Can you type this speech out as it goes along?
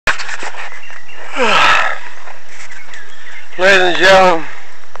Ladies and gentlemen,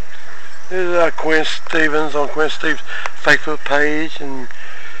 this is Quinn Stevens on Quinn Stevens Facebook page, and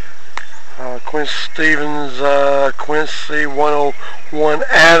Quinn Stevens Quincy 101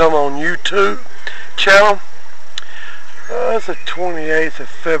 Adam on YouTube channel. It's the 28th of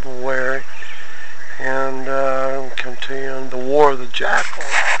February, and I'm continuing the War of the Jackal.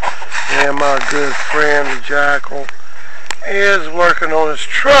 And my good friend the Jackal is working on his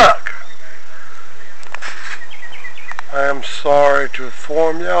truck. I am sorry to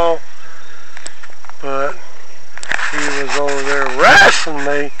inform y'all, but he was over there wrestling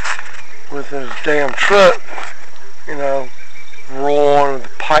me with his damn truck, you know, roaring with the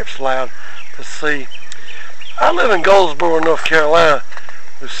pipes loud. But see, I live in Goldsboro, North Carolina,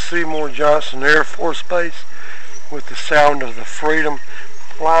 with Seymour Johnson Air Force Base, with the sound of the freedom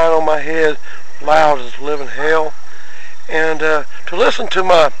flying on my head, loud as living hell. And to listen to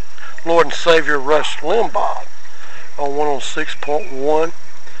my Lord and Savior Rush Limbaugh on 106.1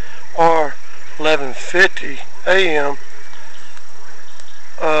 or 11:50 a.m.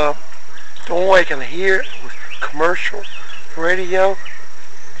 Don't wake and hear it with commercial radio,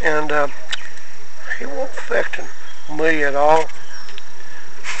 and it won't affect me at all.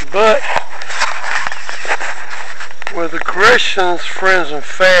 But with the Christians, friends, and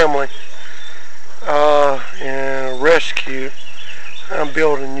family and rescue, I'm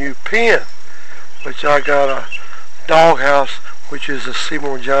building a new pen, which I got a doghouse, which is a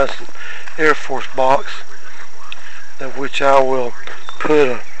Seymour Johnson Air Force box, of which I will put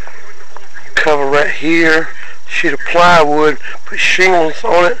a cover right here, sheet of plywood, put shingles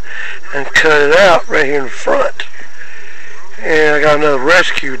on it, and cut it out right here in the front. And I got another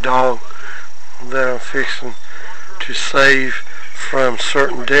rescue dog that I'm fixing to save from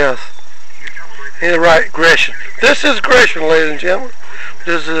certain death. And right, Gresham. This is Gresham, ladies and gentlemen.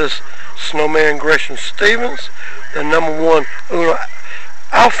 This is Snowman Gresham Stevens, the #1 Uno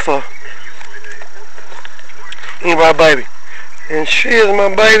Alpha in my baby. And she is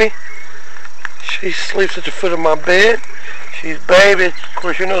my baby. She sleeps at the foot of my bed. She's baby. Of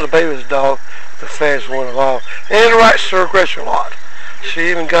course, you know the baby's dog, the fattest one of all. And the right Sir Gresham lot.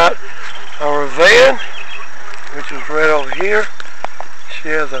 She even got our van, which is right over here. She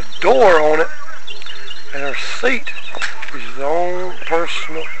has a door on it, and her seat, which is her own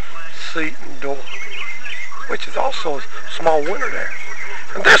personal seat and door, which is also a small window there.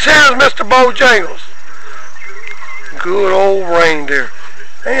 And this here is Mr. Bojangles, good old reindeer.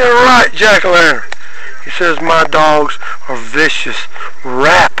 Ain't it right, Jack-o'-lantern? He says my dogs are vicious,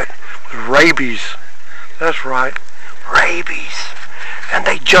 rapid, with rabies. That's right, rabies. And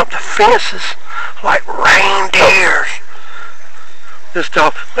they jump the fences like reindeers. This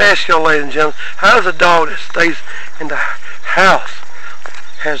dog, let me ask y'all, ladies and gentlemen, how does a dog that stays in the house,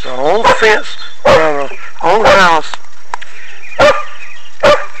 has their own fence around her own house,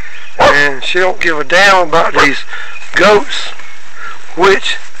 and she don't give a damn about these goats,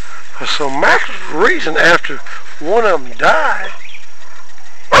 which for some miraculous reason, after one of them died,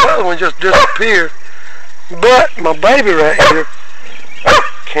 the other one just disappeared. But my baby right here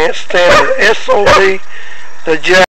can't stand the SOB, the Jack.